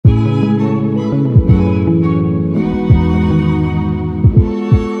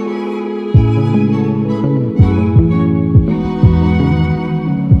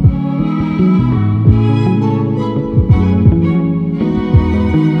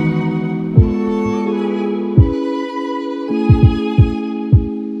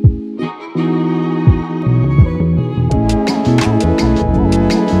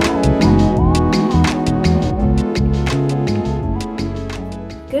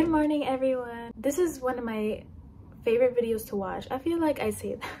Good morning, everyone. This is one of my favorite videos to watch. I feel like I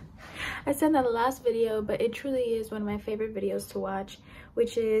say that I said that last video, but it truly is one of my favorite videos to watch,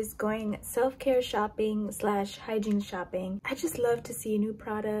 which is going self-care shopping slash hygiene shopping. I just love to see new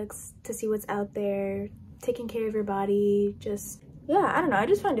products, to see what's out there, taking care of your body. Just, yeah, I don't know, I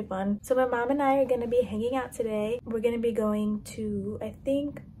just find it fun. So my mom and I are gonna be hanging out today. We're gonna be going to, I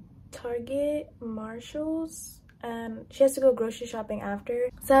think, Target, Marshall's, and she has to go grocery shopping after.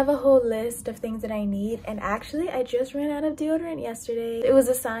 So I have a whole list of things that I need, and actually I just ran out of deodorant yesterday. It was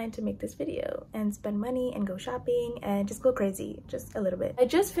a sign to make this video and spend money and go shopping and just go crazy just a little bit. I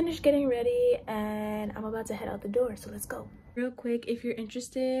just finished getting ready and I'm about to head out the door, so let's go. Real quick, if you're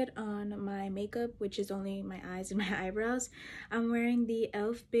interested on my makeup, which is only my eyes and my eyebrows, I'm wearing the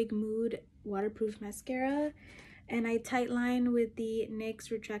e.l.f. Big Mood waterproof mascara, and I tightline with the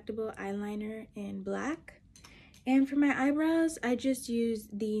NYX retractable eyeliner in black. And for my eyebrows, I just use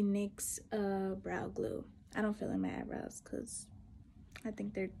the NYX brow glue. I don't fill in my eyebrows because I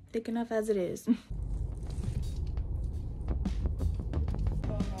think they're thick enough as it is.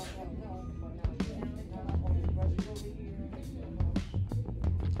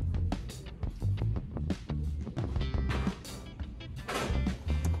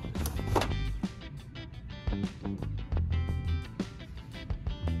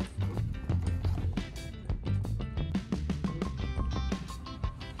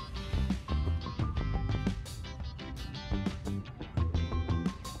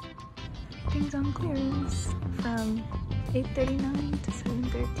 Things on clearance from $8.39 to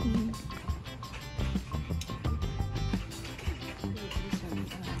 $7.13.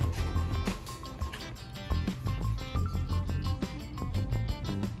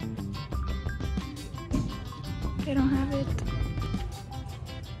 They don't have it.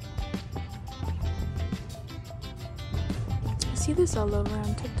 I see this all over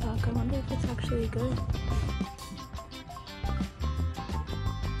on TikTok. I wonder if it's actually good.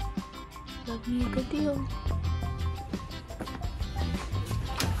 Love me a good deal.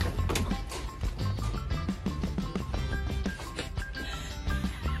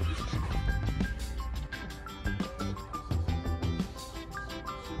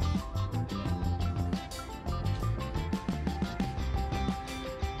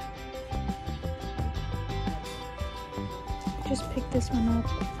 Just picked this one up.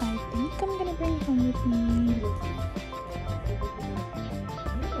 I think I'm gonna bring it home with me.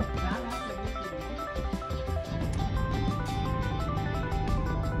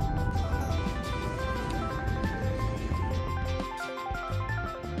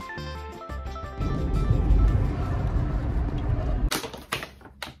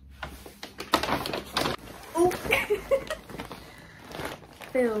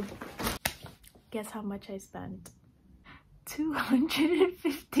 Filled. Guess how much I spent?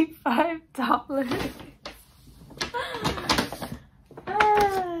 $255.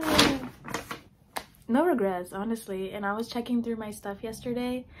 No regrets, honestly. And I was checking through my stuff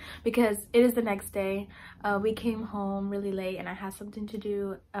yesterday because it is the next day. We came home really late and I had something to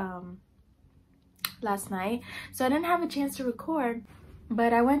do last night, so I didn't have a chance to record,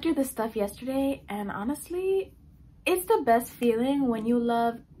 but I went through the stuff yesterday, and honestly it's the best feeling when you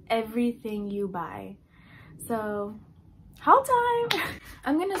love everything you buy. So haul time.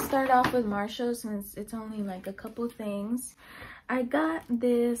 I'm gonna start off with Marshall since it's only like a couple things. I got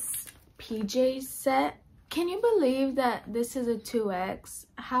this PJ set. Can you believe that this is a 2X?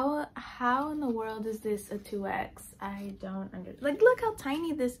 How in the world is this a 2X? I don't understand. Like, look how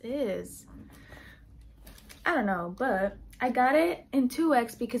tiny this is. I don't know, but I got it in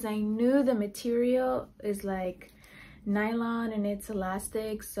 2X because I knew the material is like nylon and it's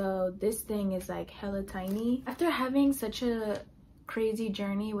elastic, so this thing is like hella tiny. After having such a crazy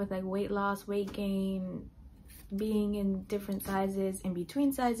journey with like weight loss, weight gain, being in different sizes, in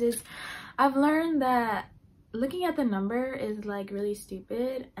between sizes, I've learned that looking at the number is like really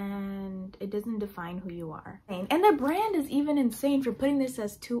stupid and it doesn't define who you are. And the brand is even insane for putting this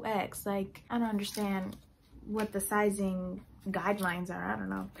as 2X. Like, I don't understand what the sizing guidelines are. I don't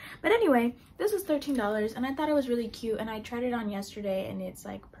know, but anyway, this was $13 and I thought it was really cute, and I tried it on yesterday and it's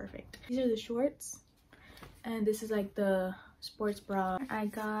like perfect. These are the shorts and this is like the sports bra. I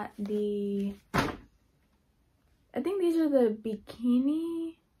got the, I think these are the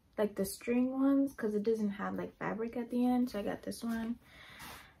bikini, like the string ones, because it doesn't have like fabric at the end, so I got this one.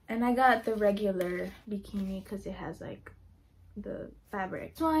 And I got the regular bikini because it has like the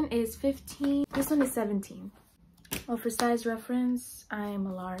fabric. This one is 15, this one is 17. Well, for size reference, I am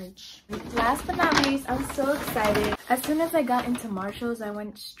a large. Last but not least, I'm so excited. As soon as I got into Marshall's, I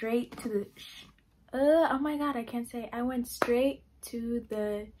went straight to the, oh my god, I can't say. I went straight to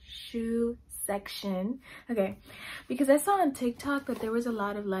the shoe section. Okay, because I saw on TikTok that there was a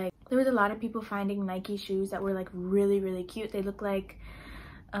lot of people finding Nike shoes that were like really cute. They look like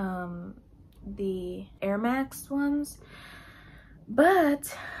the Air Max ones,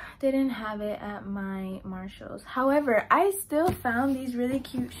 but they didn't have it at my Marshalls. However, I still found these really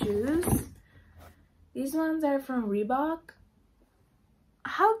cute shoes. These ones are from Reebok.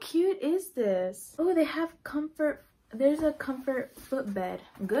 How cute is this? Oh, they have comfort. There's a comfort footbed.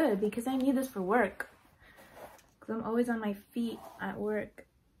 Good, because I need this for work, because I'm always on my feet at work.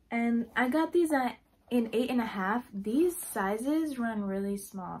 And I got these in 8.5. These sizes run really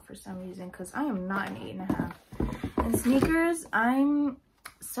small for some reason, because I am not an 8.5. And sneakers, I'm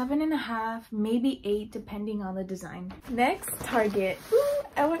 7.5, maybe 8, depending on the design. Next, Target. Ooh,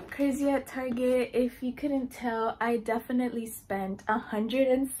 I went crazy at Target. If you couldn't tell, I definitely spent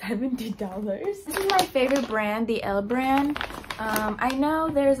 $170. This is my favorite brand, the L brand. I know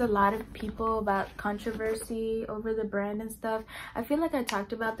there's a lot of people about controversy over the brand and stuff. I feel like I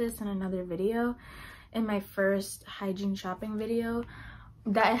talked about this in another video, in my first hygiene shopping video,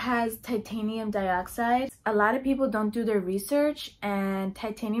 that it has titanium dioxide. A lot of people don't do their research, and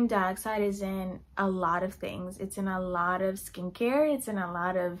titanium dioxide is in a lot of things. It's in a lot of skincare. It's in a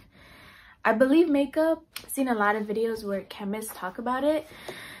lot of, I believe, makeup. I've seen a lot of videos where chemists talk about it.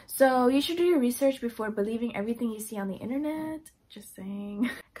 So you should do your research before believing everything you see on the internet. Just saying.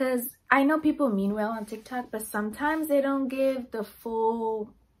 Because I know people mean well on TikTok, but sometimes they don't give the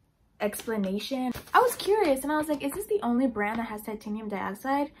full explanation. I was curious and I was like, is this the only brand that has titanium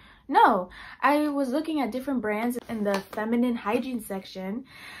dioxide? No, I was looking at different brands in the feminine hygiene section,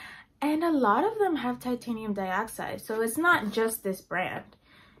 and a lot of them have titanium dioxide. So it's not just this brand,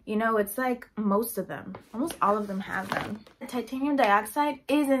 you know, it's like most of them, almost all of them have them. The titanium dioxide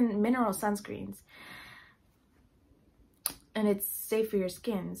is in mineral sunscreens, and it's safe for your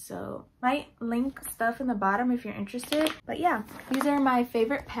skin, so might link stuff in the bottom if you're interested. But yeah, these are my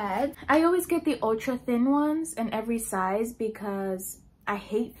favorite pads. I always get the ultra thin ones in every size because I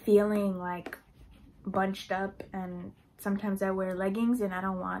hate feeling like bunched up, and sometimes I wear leggings and I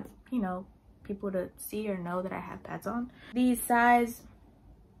don't want, you know, people to see or know that I have pads on. These size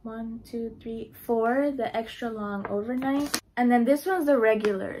 1, 2, 3, 4, the extra long overnight, and then this one's the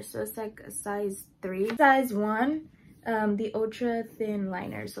regular, so it's like a size 3. Size 1, the ultra thin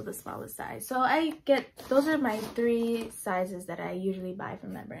liner, so the smallest size. So I get, those are my 3 sizes that I usually buy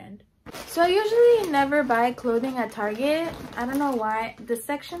from that brand. So I usually never buy clothing at Target. I don't know why. The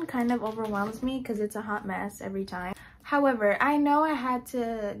section kind of overwhelms me because it's a hot mess every time. However, I know I had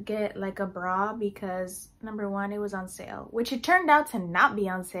to get like a bra because number one, it was on sale, which it turned out to not be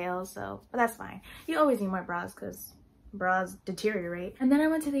on sale, so, but that's fine. You always need more bras because bras deteriorate. And then I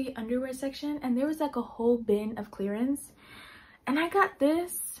went to the underwear section and there was like a whole bin of clearance, and I got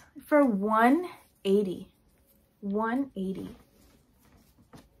this for $180. $180.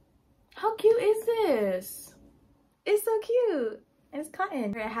 How cute is this? It's so cute. It's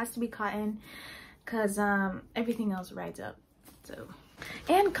cotton. It has to be cotton because everything else rides up. So,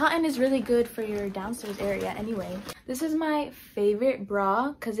 and cotton is really good for your downstairs area anyway. This is my favorite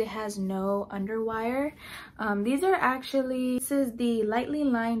bra because it has no underwire. These are actually, this is the lightly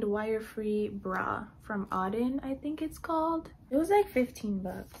lined wire-free bra from Auden, I think it's called. It was like 15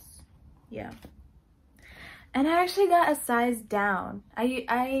 bucks. Yeah. And I actually got a size down.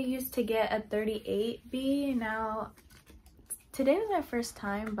 I used to get a 38B. Now, today was my first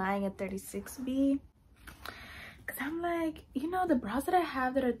time buying a 36B. Because I'm like, you know, the bras that I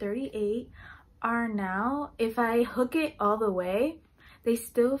have that are 38 are now, if I hook it all the way, they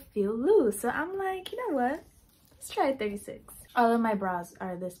still feel loose. So I'm like, you know what? Let's try a 36. All of my bras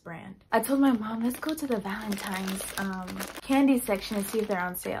are this brand. I told my mom, let's go to the Valentine's candy section and see if they're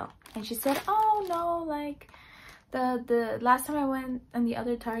on sale. And she said, oh no, like the last time I went in the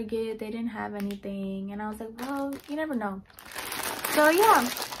other Target, they didn't have anything. And I was like, well, you never know. So yeah,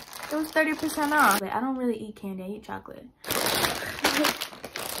 it was 30% off. Like, I don't really eat candy, I eat chocolate.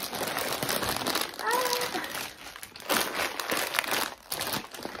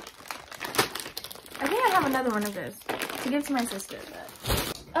 I think I have another one of this to give to my sister.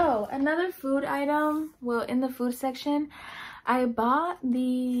 But... oh, another food item. Well, in the food section, I bought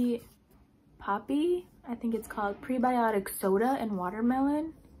the Poppy, I think it's called, prebiotic soda and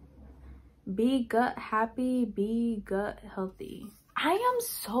watermelon. Be gut happy, be gut healthy. I am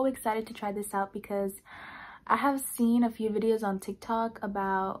so excited to try this out because I have seen a few videos on TikTok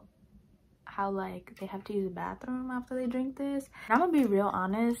about how like they have to use the bathroom after they drink this. And I'm gonna be real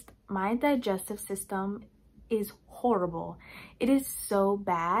honest, my digestive system is horrible. It is so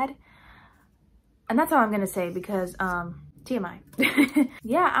bad. And that's all I'm gonna say because TMI.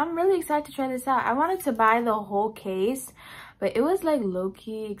 Yeah, I'm really excited to try this out. I wanted to buy the whole case, but it was like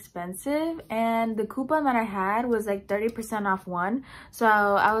low-key expensive, and the coupon that I had was like 30% off one. So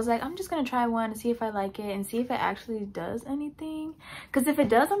I was like, I'm just gonna try one and see if I like it and see if it actually does anything. Because if it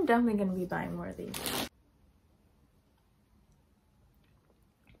does, I'm definitely gonna be buying more of these.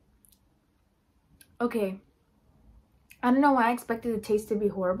 Okay, I don't know why I expected the taste to be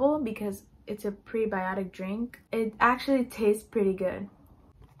horrible because it's a prebiotic drink. It actually tastes pretty good.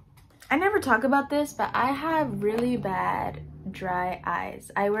 I never talk about this, but I have really bad dry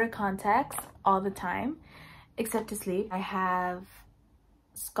eyes. I wear contacts all the time, except to sleep. I have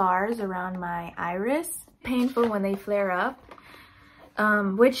scars around my iris, painful when they flare up,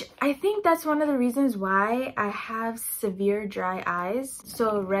 which I think that's one of the reasons why I have severe dry eyes.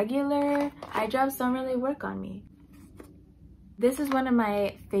 So regular eye drops don't really work on me. This is one of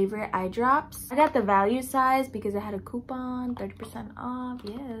my favorite eye drops. I got the value size because it had a coupon, 30% off.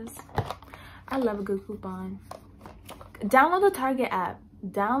 Yes, I love a good coupon. Download the Target app.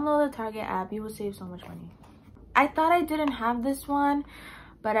 Download the Target app. You will save so much money. I thought I didn't have this one,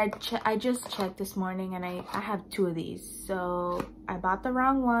 but I just checked this morning and I have two of these. So I bought the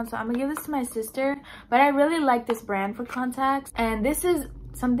wrong one. So I'm gonna give this to my sister. But I really like this brand for contacts. And this is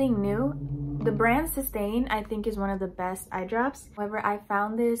something new. The brand Sustain, I think, is one of the best eye drops. However, I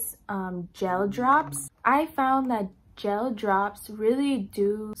found this gel drops. I found that gel drops really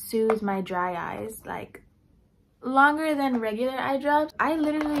do soothe my dry eyes, like longer than regular eye drops. I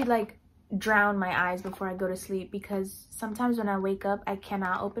literally like drown my eyes before I go to sleep because sometimes when I wake up, I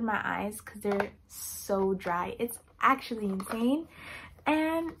cannot open my eyes because they're so dry. It's actually insane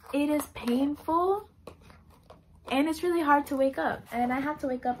and it is painful. And it's really hard to wake up. And I have to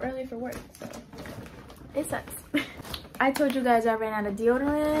wake up early for work, so it sucks. I told you guys I ran out of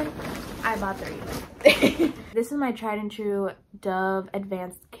deodorant. I bought 3. This is my tried and true Dove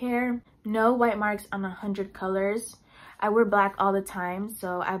Advanced Care. No white marks on 100 colors. I wear black all the time,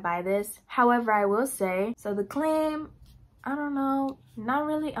 so I buy this. However, I will say, so the claim, I don't know, not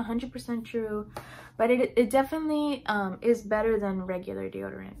really 100% true, but it definitely is better than regular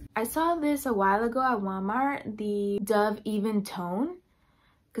deodorant. I saw this a while ago at Walmart, the Dove Even Tone,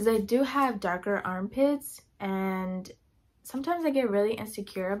 because I do have darker armpits and sometimes I get really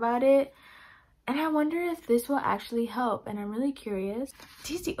insecure about it. And I wonder if this will actually help, and I'm really curious.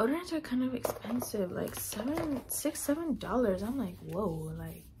 These deodorants are kind of expensive, like $7 I'm like, whoa,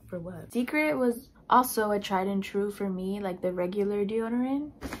 like for what? Secret was also a tried and true for me, like the regular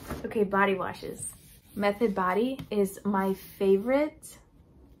deodorant. Okay, body washes. Method Body is my favorite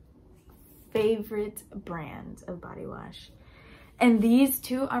brand of body wash. And these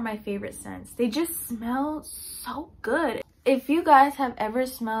two are my favorite scents. They just smell so good. If you guys have ever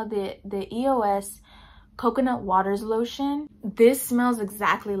smelled the EOS Coconut Waters lotion, this smells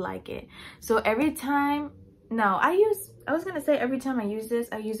exactly like it. So every time, I was gonna say every time I use this,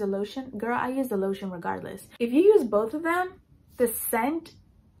 I use a lotion. Girl, I use the lotion regardless. If you use both of them, the scent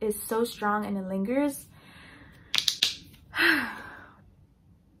is so strong and it lingers.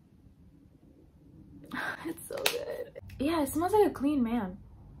 It's so good. Yeah, it smells like a clean man,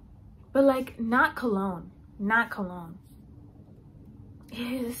 but like not cologne.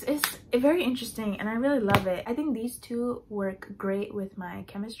 It's very interesting and I really love it. I think these two work great with my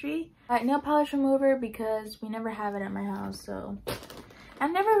chemistry. Nail polish remover because we never have it at my house, so I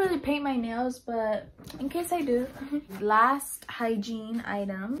never really paint my nails, but in case I do. Last hygiene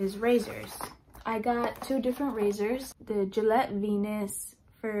item is razors. I got 2 different razors. The Gillette Venus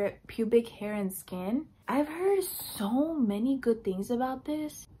for pubic hair and skin. I've heard so many good things about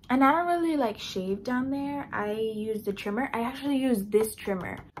this. And I don't really like shave down there. I use the trimmer. I actually use this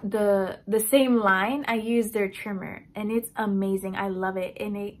trimmer. The same line, I use their trimmer. And it's amazing. I love it.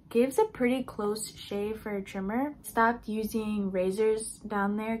 And it gives a pretty close shave for a trimmer. Stopped using razors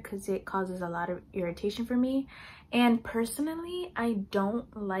down there because it causes a lot of irritation for me. And personally, I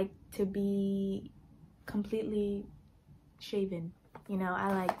don't like to be completely shaven. You know,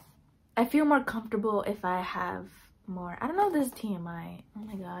 I feel more comfortable if I have more. I don't know if this is TMI. Oh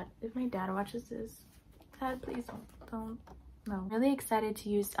my god, if my dad watches this, Dad, please don't. No. Really excited to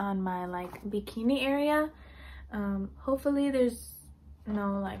use on my like bikini area. Hopefully there's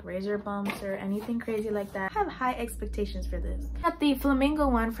no like razor bumps or anything crazy like that. I have high expectations for this. Got the flamingo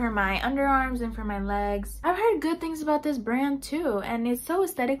one for my underarms and for my legs. I've heard good things about this brand too, and it's so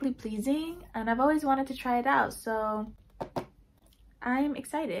aesthetically pleasing, and I've always wanted to try it out, so I'm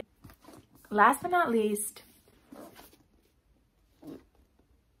excited. Last but not least,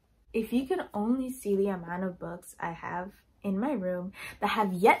 if you could only see the amount of books I have in my room that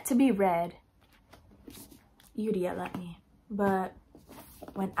have yet to be read, you'd yell at me. but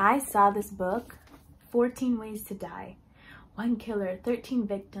when I saw this book, 14 Ways to Die, 1 killer, 13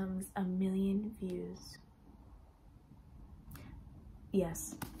 victims, 1 million views.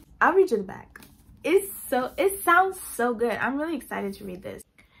 Yes, I'll read you the back. It sounds so good. I'm really excited to read this.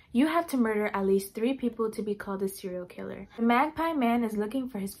 You have to murder at least 3 people to be called a serial killer. The Magpie Man is looking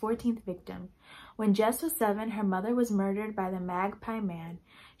for his 14th victim. When Jess was 7, her mother was murdered by the Magpie Man.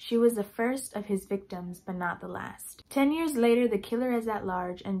 She was the first of his victims, but not the last. 10 years later, the killer is at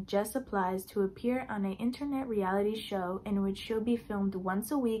large, and Jess applies to appear on an internet reality show in which she'll be filmed once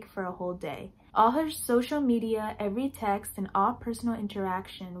a week for a whole day. All her social media, every text, and all personal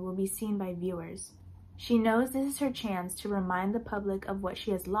interaction will be seen by viewers. She knows this is her chance to remind the public of what she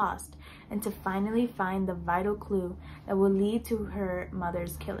has lost and to finally find the vital clue that will lead to her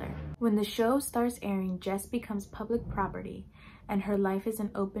mother's killer. When the show starts airing, Jess becomes public property, and her life is an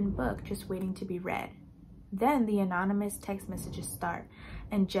open book just waiting to be read. Then the anonymous text messages start,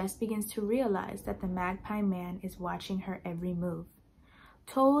 and Jess begins to realize that the Magpie Man is watching her every move.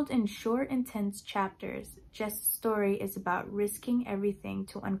 Told in short, intense chapters, Jess' story is about risking everything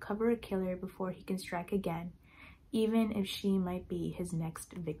to uncover a killer before he can strike again, even if she might be his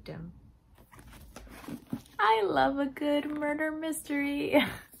next victim. I love a good murder mystery.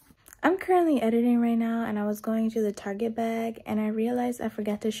 I'm currently editing right now, and I was going to the Target bag, and I realized I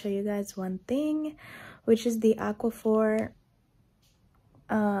forgot to show you guys one thing, which is the Aquaphor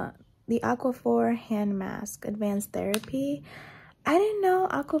hand mask, advanced therapy. I didn't know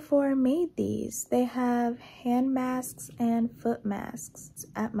Aquaphor made these. They have hand masks and foot masks.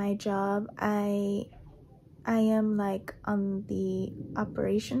 At my job, I am like on the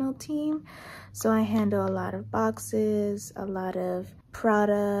operational team, so I handle a lot of boxes, a lot of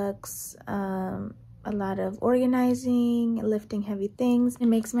products, a lot of organizing, lifting heavy things. It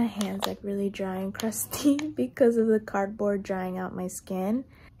makes my hands like really dry and crusty because of the cardboard drying out my skin.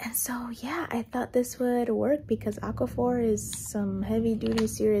 And so yeah, I thought this would work because Aquaphor is some heavy duty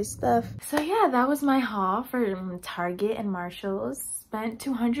serious stuff. So yeah, that was my haul for Target and Marshalls. Spent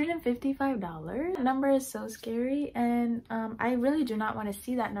 $255. The number is so scary, and I really do not want to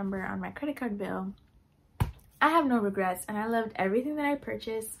see that number on my credit card bill. I have no regrets, and I loved everything that I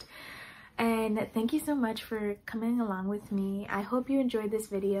purchased. And thank you so much for coming along with me. I hope you enjoyed this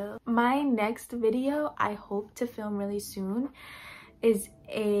video. My next video I hope to film really soon is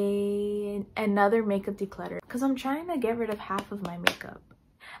another makeup declutter, because I'm trying to get rid of half of my makeup.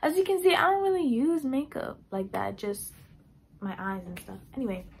 As you can see, I don't really use makeup like that, just my eyes and stuff.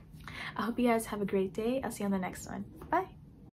 Anyway, I hope you guys have a great day. I'll see you on the next one. Bye.